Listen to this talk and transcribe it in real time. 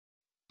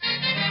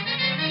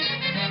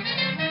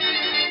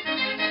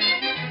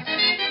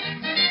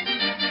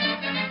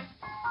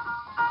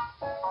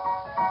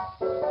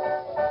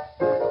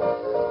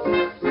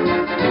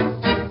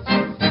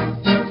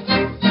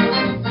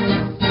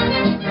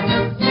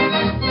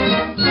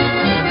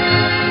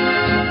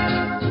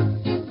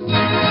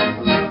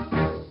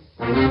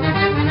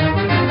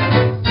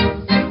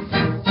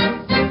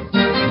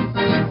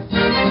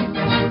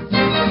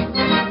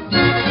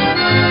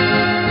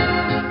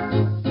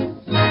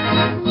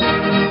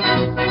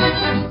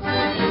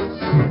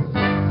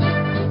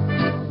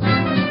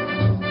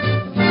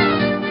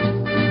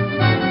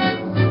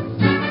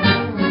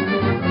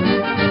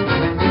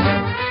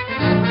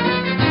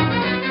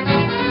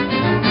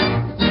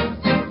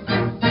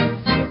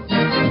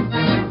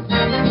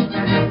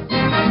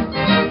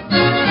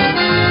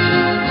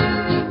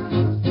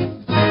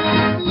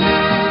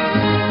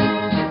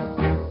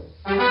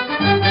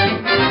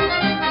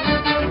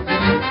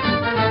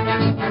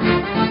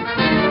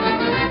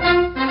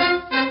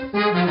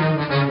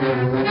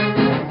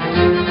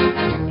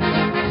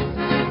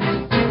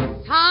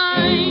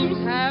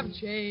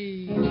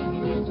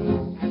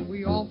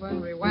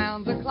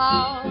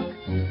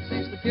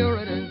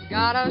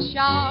got a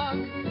shock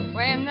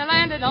when they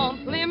landed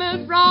on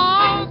Plymouth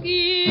Rock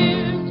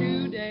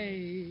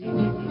yesterday.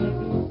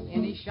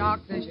 Any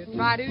shock they should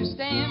try to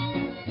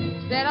stem,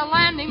 instead of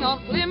landing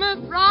on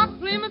Plymouth Rock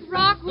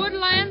would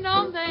land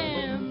on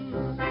them.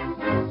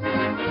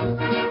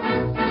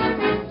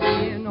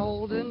 In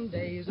olden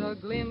days, a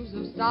glimpse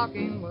of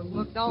stocking was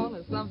looked on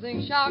as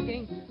something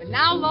shocking, but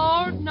now,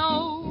 Lord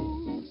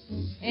knows,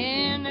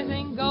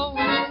 anything goes.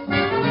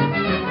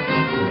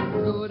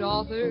 Good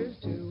authors,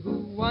 too,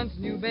 who once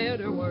knew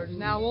better words,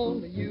 now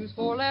only use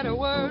four-letter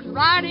words,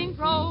 writing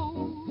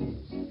prose.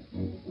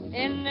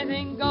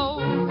 Anything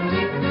goes.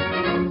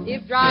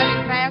 If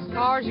driving fast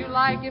cars you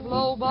like, if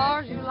low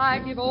bars you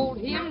like, if old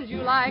hymns you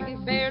like,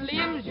 if bare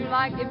limbs you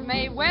like, if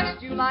Mae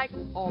West you like,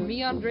 or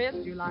me undressed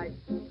you like,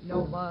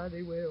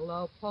 nobody will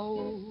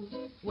oppose.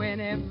 When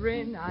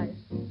every night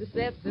the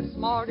set that's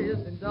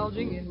smartest,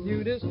 indulging in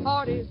nudist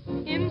parties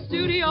in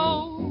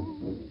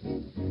studios,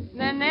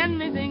 then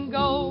anything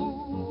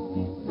goes.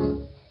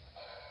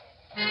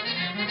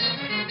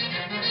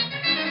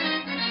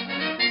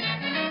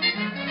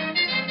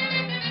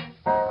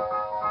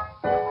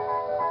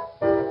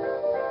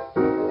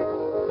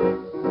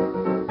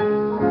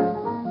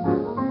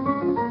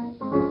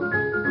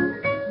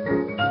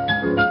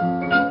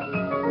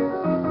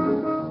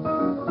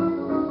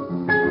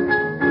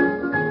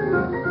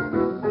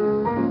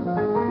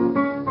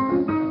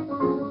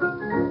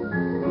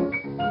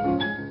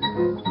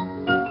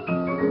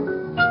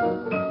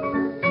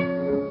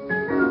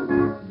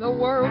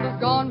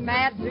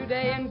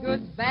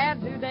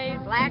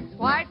 Black's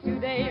white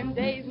today and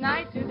day's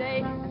night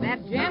today. That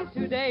gent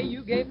today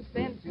you gave a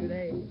cent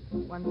today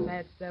once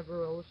had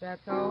several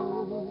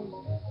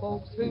chateaux.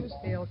 Folks who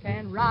still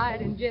can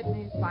ride in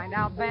jitneys find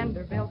out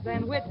Vanderbilts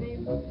and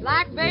Whitneys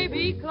like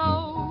baby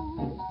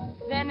clothes.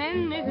 Then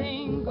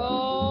anything goes.